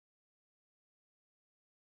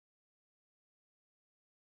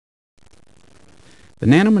The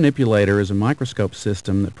nanoManipulator is a microscope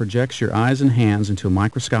system that projects your eyes and hands into a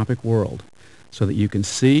microscopic world so that you can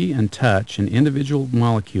see and touch an individual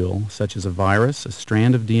molecule such as a virus, a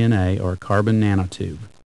strand of DNA, or a carbon nanotube.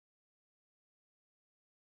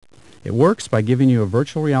 It works by giving you a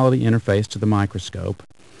virtual reality interface to the microscope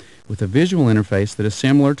with a visual interface that is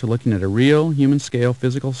similar to looking at a real human-scale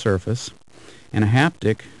physical surface and a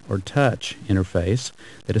haptic or touch interface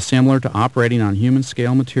that is similar to operating on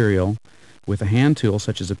human-scale material with a hand tool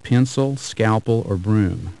such as a pencil, scalpel, or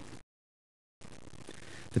broom.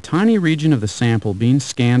 The tiny region of the sample being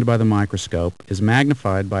scanned by the microscope is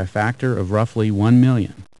magnified by a factor of roughly 1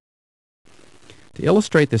 million. To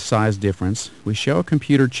illustrate this size difference, we show a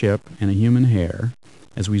computer chip and a human hair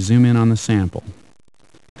as we zoom in on the sample.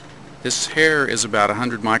 This hair is about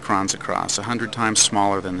 100 microns across, 100 times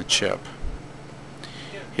smaller than the chip.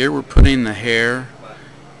 Here we're putting the hair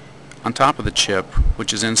on top of the chip,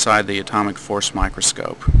 which is inside the atomic force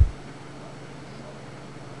microscope.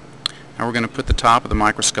 Now we're going to put the top of the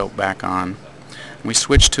microscope back on. We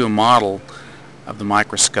switch to a model of the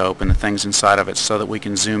microscope and the things inside of it so that we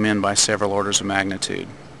can zoom in by several orders of magnitude.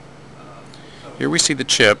 Here we see the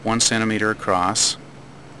chip 1 centimeter across,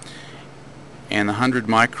 and the 100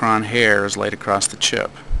 micron hair is laid across the chip.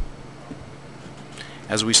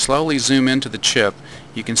 As we slowly zoom into the chip,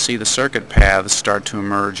 you can see the circuit paths start to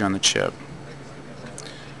emerge on the chip.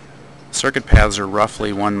 Circuit paths are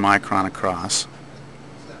roughly 1 micron across.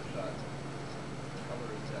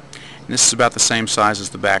 And this is about the same size as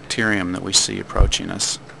the bacterium that we see approaching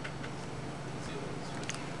us.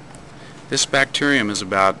 This bacterium is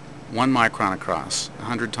about 1 micron across,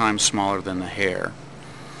 100 times smaller than the hair.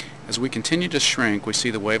 As we continue to shrink, we see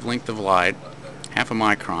the wavelength of light, half a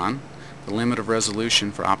micron, the limit of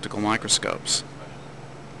resolution for optical microscopes.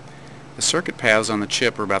 The circuit paths on the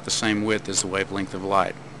chip are about the same width as the wavelength of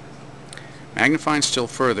light. Magnifying still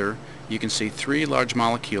further, you can see 3 large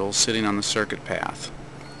molecules sitting on the circuit path.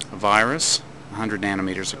 A virus, 100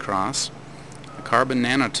 nanometers across, a carbon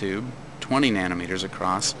nanotube, 20 nanometers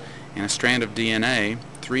across, and a strand of DNA,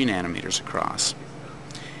 3 nanometers across.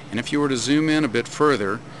 And if you were to zoom in a bit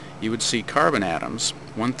further, you would see carbon atoms,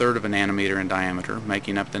 1/3 of a nanometer in diameter,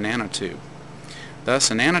 making up the nanotube.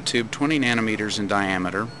 Thus, a nanotube 20 nanometers in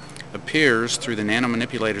diameter appears through the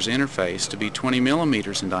nanomanipulator's interface to be 20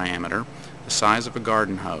 millimeters in diameter, the size of a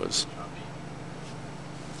garden hose.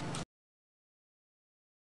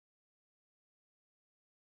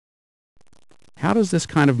 How does this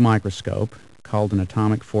kind of microscope, called an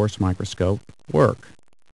atomic force microscope, work?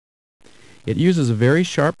 It uses a very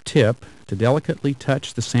sharp tip to delicately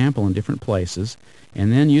touch the sample in different places,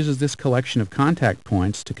 and then uses this collection of contact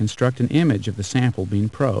points to construct an image of the sample being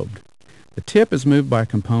probed. The tip is moved by a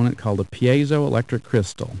component called a piezoelectric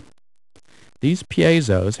crystal. These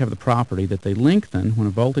piezos have the property that they lengthen when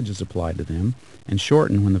a voltage is applied to them and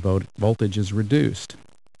shorten when the voltage is reduced.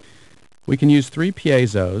 We can use 3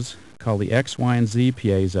 piezos, called the X, Y, and Z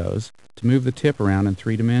piezos, to move the tip around in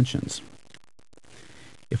 3 dimensions.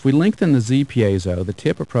 If we lengthen the Z piezo, the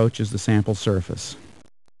tip approaches the sample surface.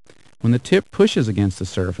 When the tip pushes against the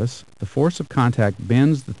surface, the force of contact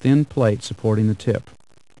bends the thin plate supporting the tip.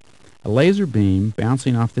 A laser beam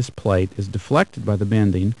bouncing off this plate is deflected by the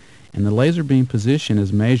bending, and the laser beam position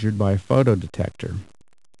is measured by a photodetector.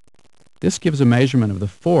 This gives a measurement of the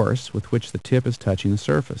force with which the tip is touching the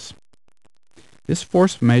surface. This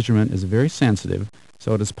force measurement is very sensitive,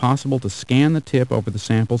 so it is possible to scan the tip over the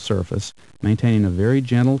sample surface, maintaining a very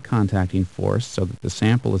gentle contacting force so that the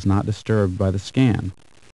sample is not disturbed by the scan.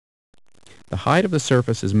 The height of the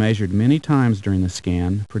surface is measured many times during the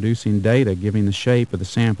scan, producing data giving the shape of the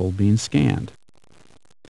sample being scanned.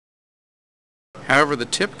 However, the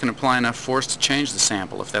tip can apply enough force to change the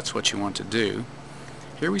sample if that's what you want to do.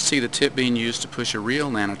 Here we see the tip being used to push a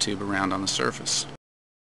real nanotube around on the surface.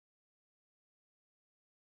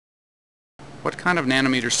 What kind of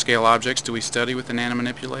nanometer scale objects do we study with the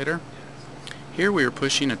nanomanipulator? Here we are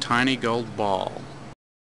pushing a tiny gold ball.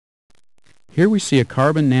 Here we see a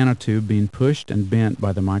carbon nanotube being pushed and bent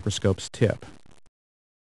by the microscope's tip.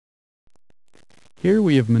 Here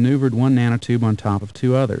we have maneuvered 1 nanotube on top of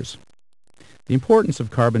 2 others. The importance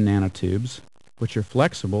of carbon nanotubes, which are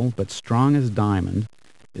flexible but strong as diamond,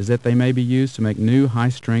 is that they may be used to make new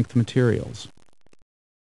high-strength materials.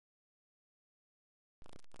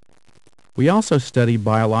 We also study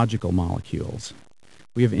biological molecules.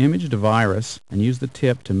 We have imaged a virus and used the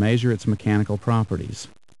tip to measure its mechanical properties.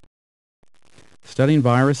 Studying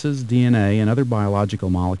viruses, DNA, and other biological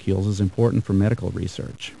molecules is important for medical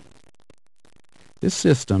research. This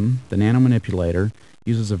system, the nanomanipulator,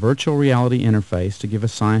 uses a virtual reality interface to give a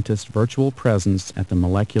scientist virtual presence at the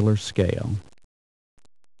molecular scale.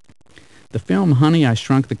 The film Honey, I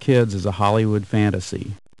Shrunk the Kids is a Hollywood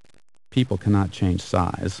fantasy. People cannot change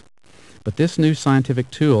size. But this new scientific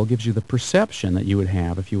tool gives you the perception that you would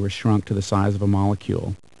have if you were shrunk to the size of a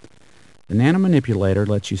molecule. The nanoManipulator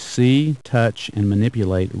lets you see, touch, and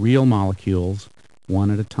manipulate real molecules one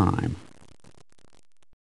at a time.